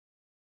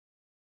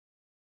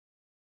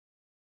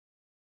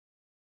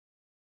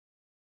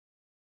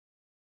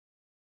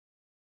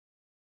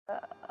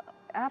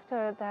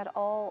After that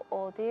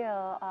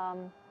ordeal,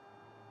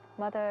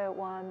 mother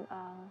want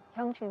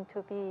Hyung Jin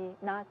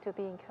not to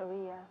be in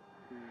Korea.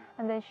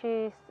 And then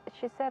she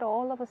said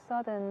all of a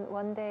sudden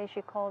one day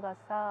she called us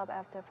up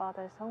after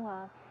father's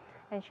Songhwa,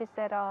 and she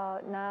said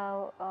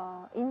now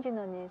Im Jin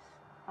Nim's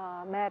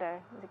matter,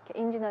 the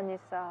Im Jin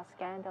Nim's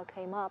scandal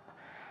came up,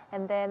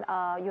 and then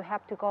you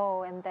have to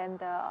go and then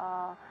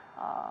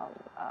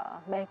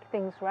make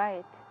things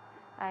right.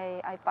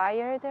 I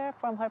fired her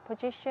from her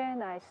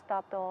position. I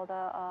stopped all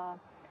the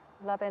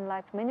Love and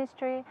Life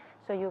ministry.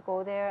 So you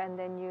go there and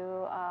then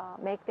you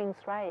make things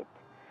right.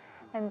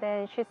 And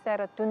then she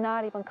said, do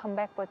not even come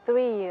back for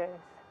 3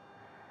 years.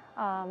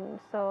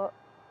 So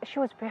she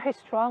was very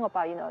strong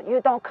about,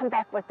 you don't come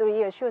back for 3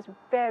 years. She was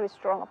very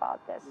strong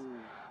about this.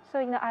 So,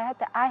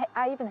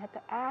 I even had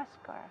to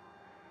ask her.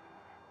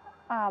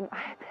 I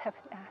had to have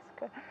an ask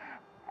her.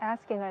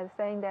 Asking her,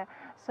 saying that,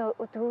 so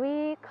do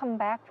we come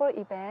back for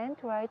event,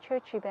 right?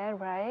 Church event,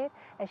 right?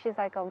 And she's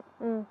like,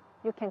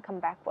 you can come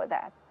back for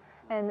that.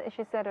 And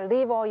she said,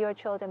 leave all your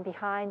children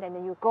behind, and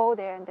then you go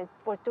there, and then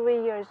for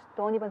 3 years,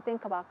 don't even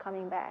think about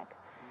coming back.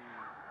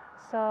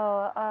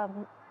 So,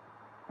 and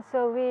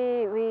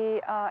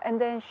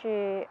then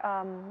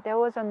there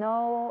was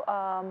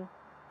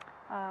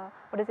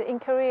what is it, in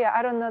Korea,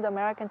 I don't know the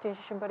American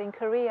tradition, but in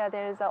Korea,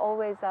 there's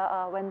always,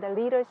 when the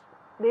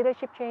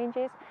leadership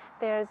changes,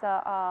 there's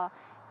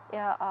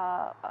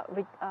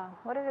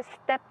what is it,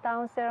 step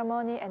down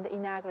ceremony and the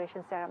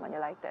inauguration ceremony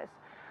like this.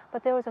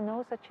 But there was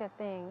no such a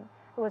thing.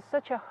 It was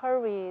such a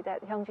hurry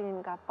that Hyung Jin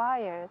Nim got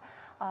fired.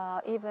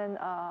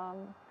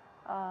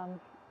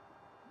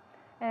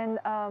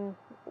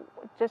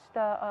 Just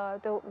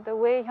the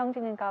way Hyung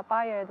Jin Nim got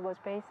fired was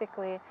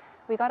basically,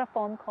 we got a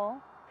phone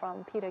call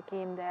from Peter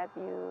Kim that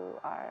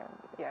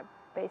you're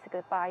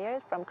basically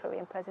fired from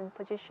Korean president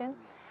position.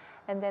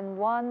 And then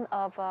one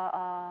of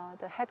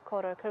the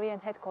Korean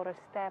headquarters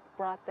staff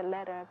brought the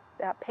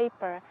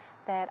paper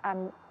that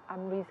I'm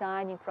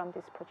resigning from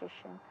this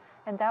position.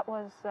 And that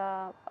was,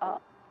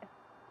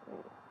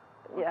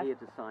 He had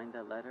to sign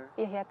that letter?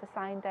 Yeah, he had to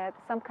sign that,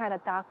 some kind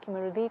of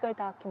document, legal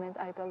document,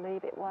 I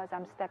believe it was.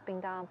 I'm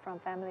stepping down from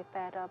family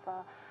fed of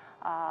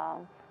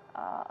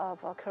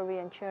a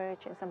Korean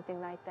church and something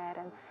like that.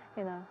 And,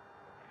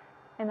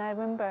 and I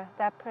remember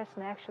that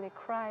person actually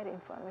cried in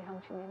front of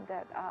Hyung Jin Nim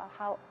that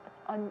how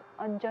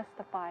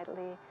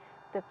unjustifiedly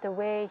the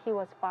way he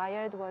was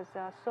fired was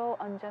so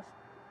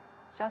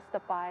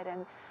unjustified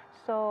and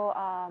so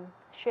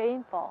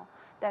shameful.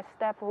 That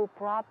staff who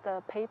brought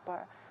the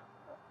paper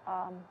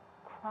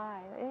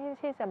cried.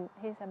 He's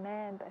a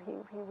man, but he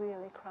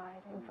really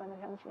cried in front of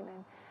Hyung Jin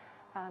Nim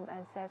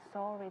and said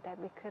sorry that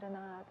we could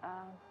not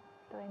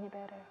do any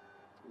better.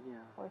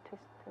 Yeah. Or to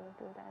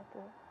do that.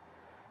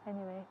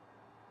 Anyway.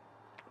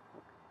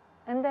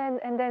 And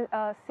then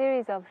a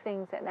series of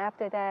things, and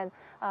after that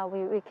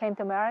we came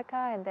to America,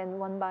 and then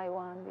one by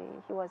one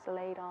he was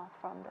laid off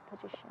from the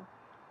position.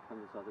 From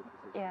this other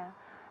position. Yeah,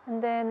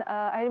 and then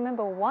I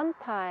remember one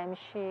time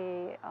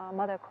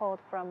mother called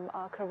from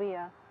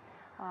Korea,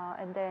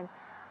 and then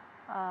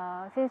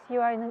since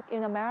you are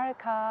in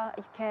America,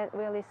 you can't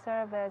really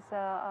serve as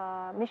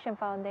a mission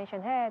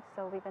foundation head,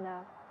 so we're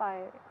gonna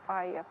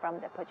fire you from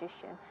the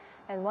position.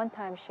 And one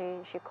time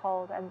she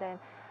called, and then.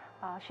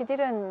 She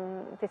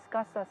didn't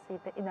discuss us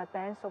in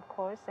advance, of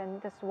course,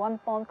 and just one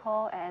phone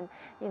call, and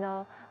you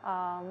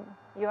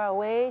are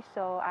away,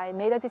 so I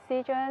made a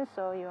decision.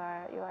 So you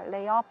are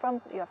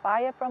you're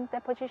fired from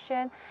that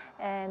position,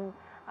 and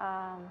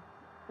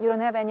you don't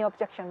have any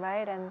objection,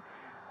 right? And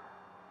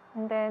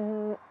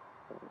then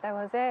that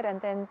was it. And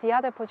then the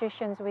other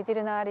positions we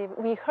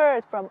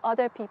heard from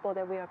other people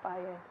that we are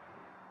fired.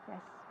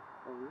 Yes.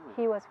 Oh, really?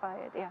 He was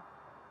fired. Yeah.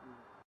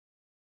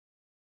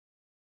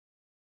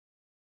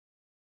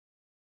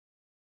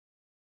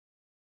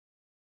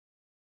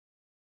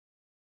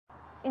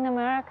 In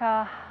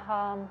America,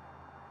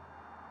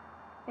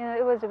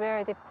 it was a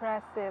very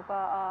depressive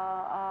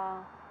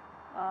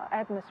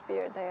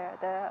atmosphere there.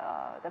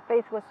 The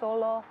faith was so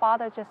low.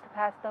 Father just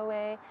passed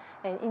away,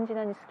 and Im Jin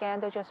Nim's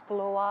scandal just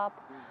blew up,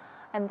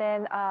 and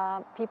then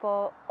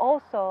people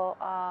also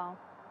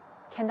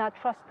cannot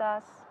trust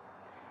us.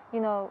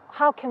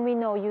 How can we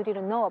know you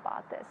didn't know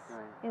about this?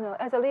 Right.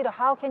 As a leader,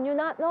 how can you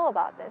not know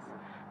about this?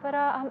 But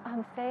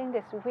I'm saying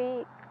this,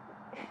 we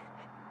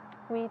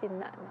did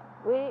not know.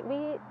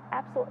 We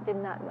absolutely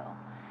did not know.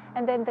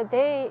 And then the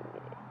day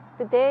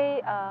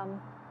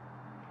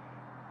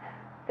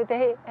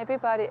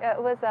everybody,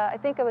 I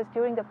think it was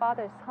during the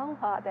father's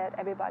Songhwa that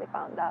everybody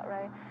found out,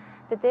 right?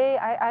 The day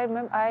I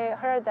remember, I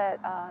heard that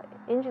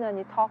Im Jin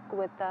Nim talked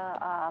with the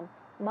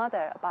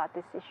mother about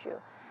this issue.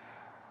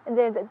 And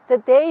then the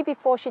day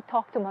before she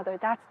talked to mother,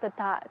 that's the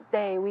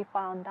day we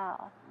found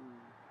out.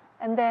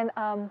 And then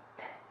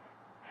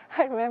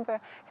I remember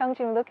Hyung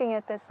Jin looking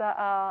at this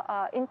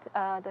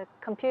the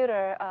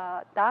computer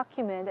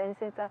document, and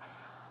says,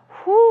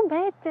 "Who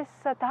made this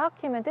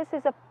document? This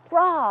is a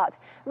fraud.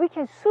 We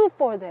can sue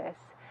for this."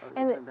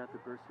 And about the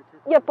birth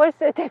certificate? Yeah, birth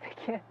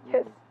certificate.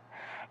 Yes.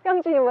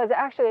 Hyung Jin was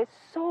actually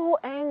so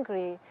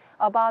angry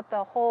about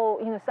the whole,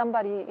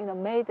 somebody,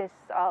 made this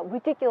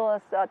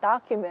ridiculous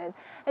document,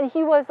 and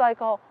he was like,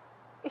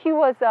 he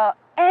was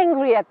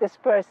angry at this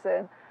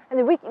person,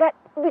 and we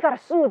gotta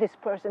sue this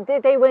person.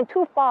 They went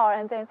too far,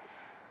 and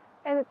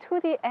to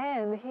the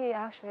end, he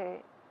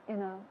actually,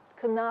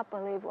 could not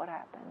believe what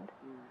happened.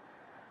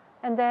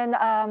 And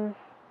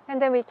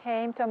then we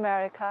came to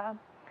America,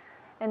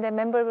 and the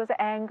member was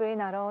angry,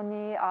 not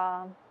only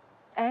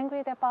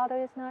angry that father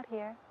is not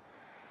here,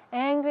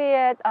 angry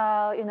at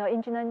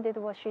Injinan did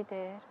what she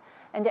did,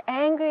 and they're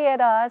angry at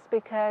us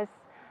because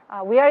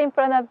we are in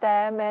front of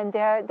them, and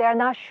they're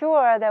not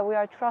sure that we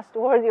are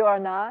trustworthy or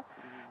not.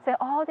 So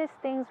all these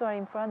things were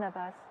in front of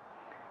us,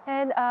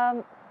 and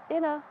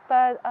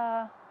but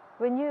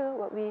we knew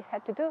what we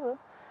had to do,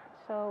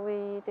 so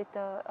we did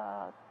the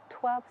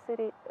 12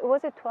 city.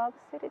 Was it 12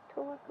 city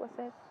tour? Was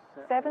it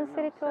 7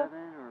 city tour? 7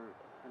 or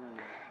I don't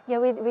know. Yeah,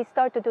 we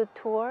started to do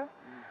tour,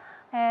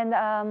 and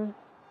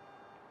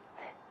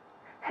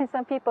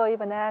some people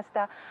even asked,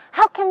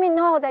 how can we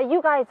know that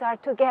you guys are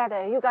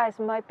together? You guys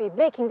might be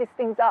making these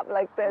things up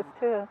like this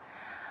too.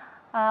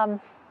 And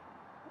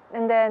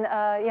then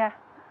yes,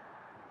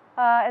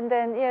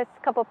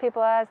 a couple of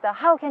people asked,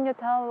 how can you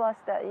tell us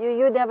that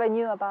you never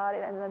knew about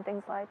it, and then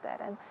things like that.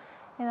 And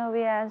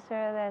we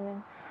answered,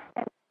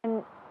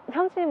 and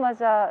Hyung Jin was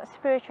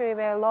spiritually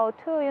very low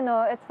too.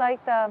 It's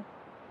like the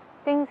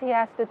things he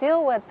has to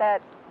deal with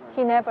that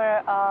he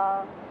never.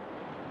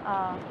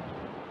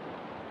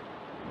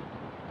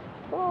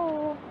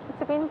 Oh,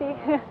 it's windy.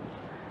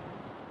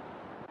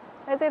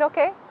 Is it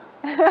okay?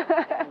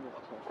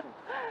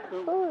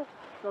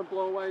 Don't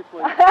blow away,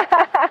 please.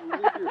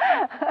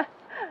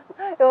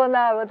 Oh,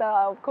 no,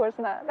 of course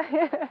not.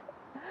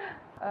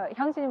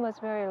 Hyung Jin was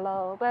very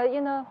low, but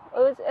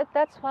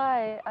that's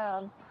why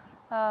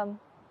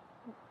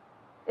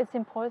it's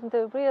important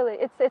to really,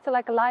 it's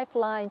like a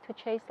lifeline to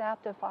chase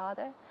after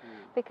father,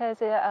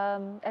 because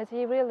as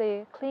he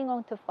really cling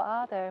on to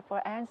father for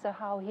answer,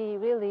 how he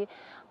really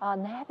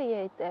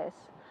navigate this,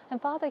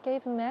 and father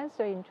gave him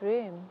answer in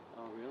dream.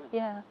 Oh, really?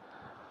 Yeah.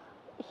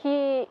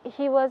 He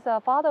was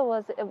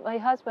my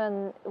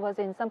husband was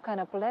in some kind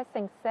of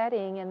blessing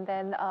setting, and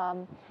then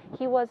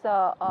he was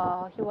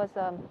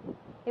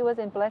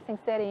in blessing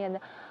setting, and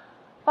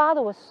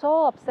father was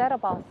so upset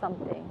about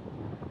something.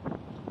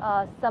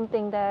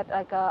 Something that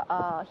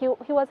he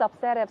was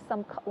upset at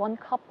one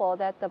couple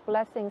that the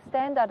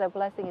standard of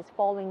blessing is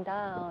falling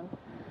down,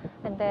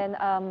 and then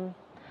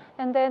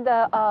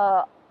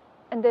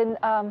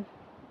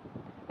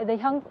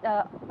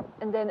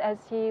as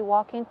he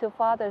walked into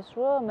father's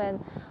room, and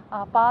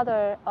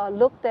father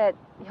looked at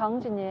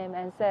Hyung Jin Nim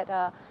and said,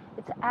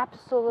 "It's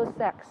absolute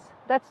sex."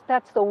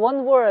 That's the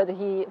one word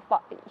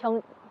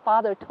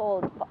father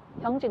told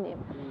Hyung Jin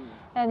Nim,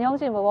 and Hyung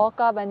Jin woke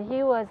up, and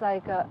he was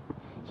like.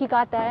 He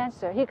got the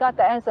answer. He got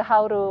the answer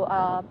how to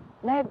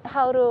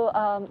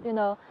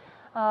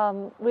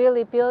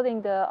really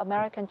building the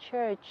American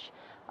church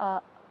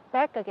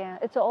back again.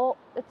 It's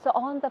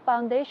on the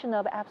foundation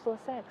of absolute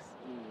sex.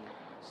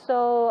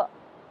 So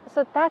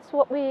that's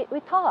what we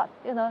taught.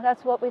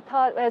 That's what we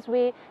taught as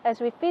we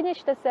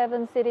finished the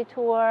 7 city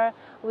tour.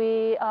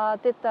 We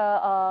did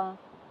the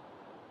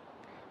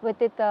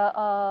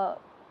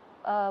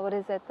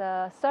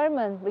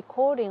sermon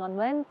recording on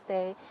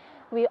Wednesday.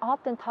 We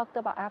often talked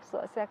about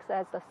absolute sex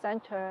as the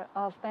center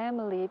of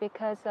family,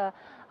 because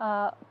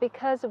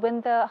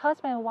when the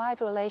husband and wife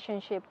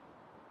relationship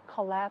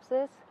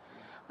collapses,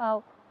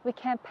 we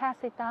can't pass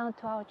it down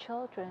to our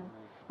children.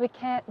 We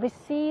can't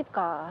receive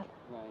God.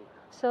 Right.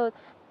 So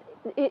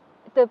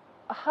the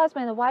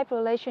husband and wife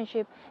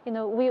relationship,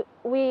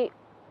 we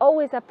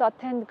always have to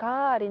attend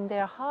God in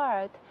their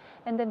heart,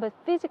 and then the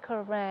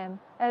physical realm,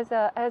 as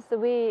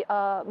we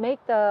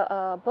make the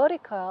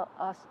vertical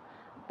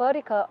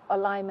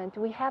alignment,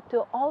 we have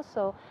to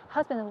also,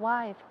 husband and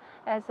wife,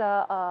 as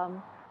a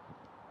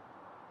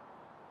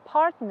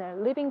partner,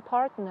 living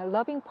partner,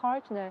 loving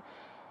partner,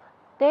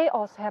 they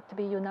also have to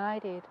be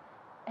united.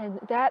 And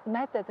that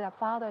method that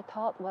father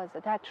taught was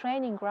that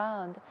training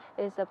ground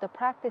is that the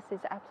practice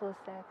is absolute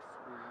sex.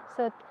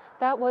 So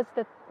that was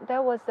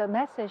the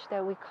message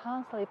that we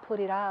constantly put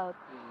it out.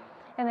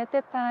 And at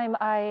that time,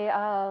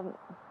 I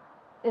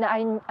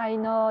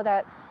know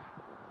that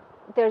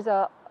there's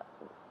a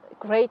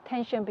great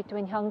tension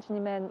between Hyung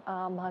Jin Nim and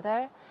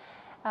mother.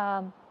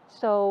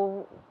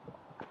 So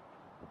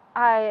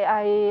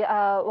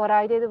what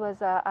I did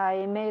was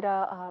I made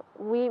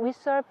we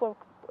served for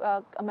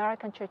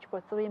American church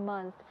for 3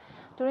 months.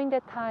 During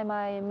that time,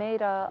 I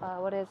made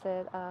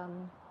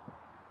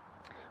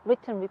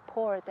written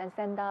report and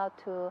send out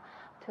to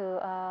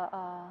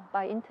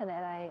by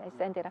internet. I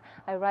send it.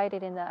 I write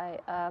it and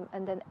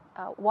then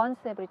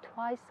once every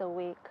twice a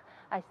week,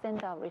 I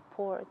send out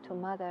report to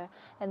mother,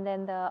 and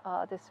then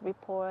this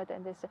report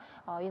and this,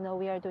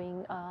 we are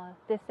doing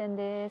this and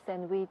this,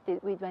 and we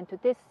went to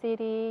this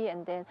city,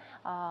 and then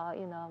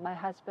my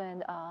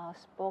husband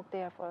spoke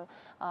there for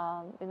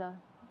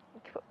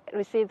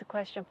received the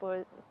question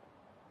for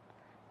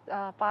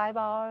 5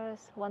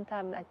 hours. One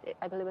time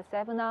I believe it was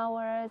 7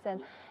 hours,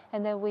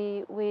 And then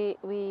we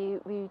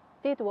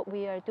did what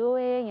we are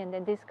doing, and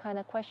then this kind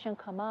of question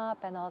come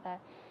up and all that.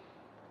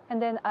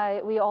 And then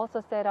we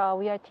also said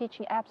we are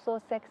teaching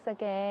absolute sex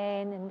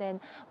again, and then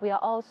we are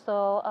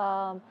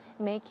also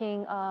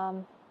making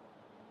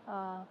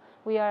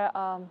we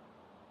are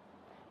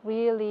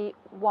really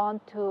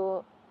want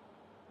to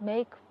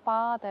make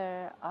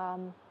father.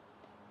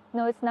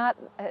 No, it's not.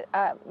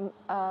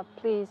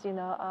 Please,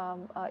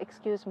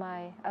 excuse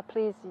my.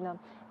 Please,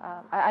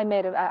 I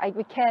made it.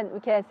 We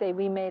can't say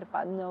we made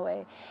it. No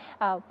way.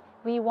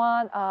 We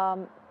want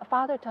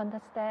father to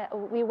understand.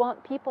 We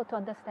want people to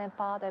understand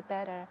father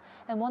better.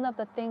 And one of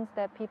the things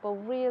that people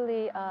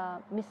really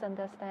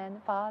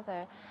misunderstand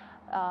father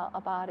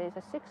about is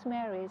a six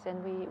marriage,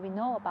 and we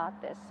know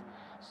about this.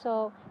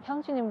 So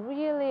Hyung Jin Nim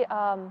really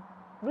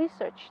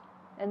researched,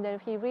 and then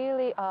he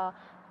really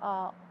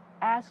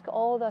asked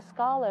all the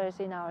scholars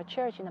in our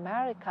church in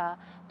America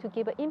to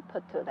give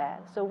input to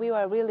that. So we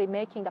were really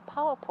making the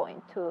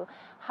PowerPoint to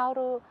how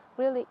to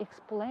really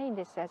explain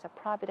this as a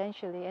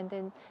providentially, and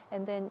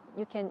then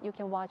you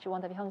can watch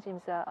one of Hyung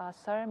Jin's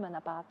sermon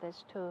about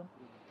this too.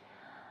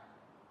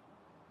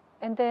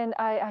 And then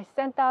I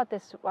sent out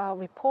this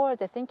report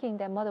thinking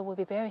that mother would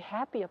be very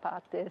happy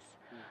about this,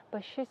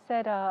 but she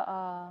said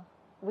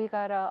we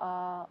got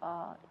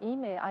a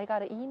email. I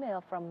got an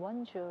email from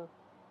Wonju.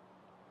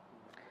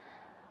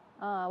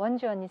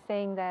 Wonju is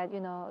saying that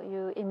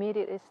you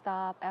immediately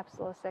stop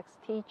absolute sex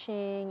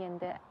teaching, and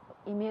then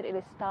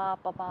immediately stop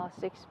about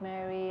six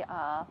Mary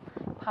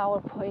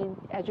PowerPoint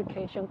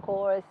education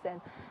course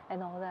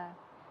and all that.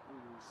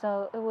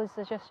 So it was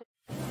just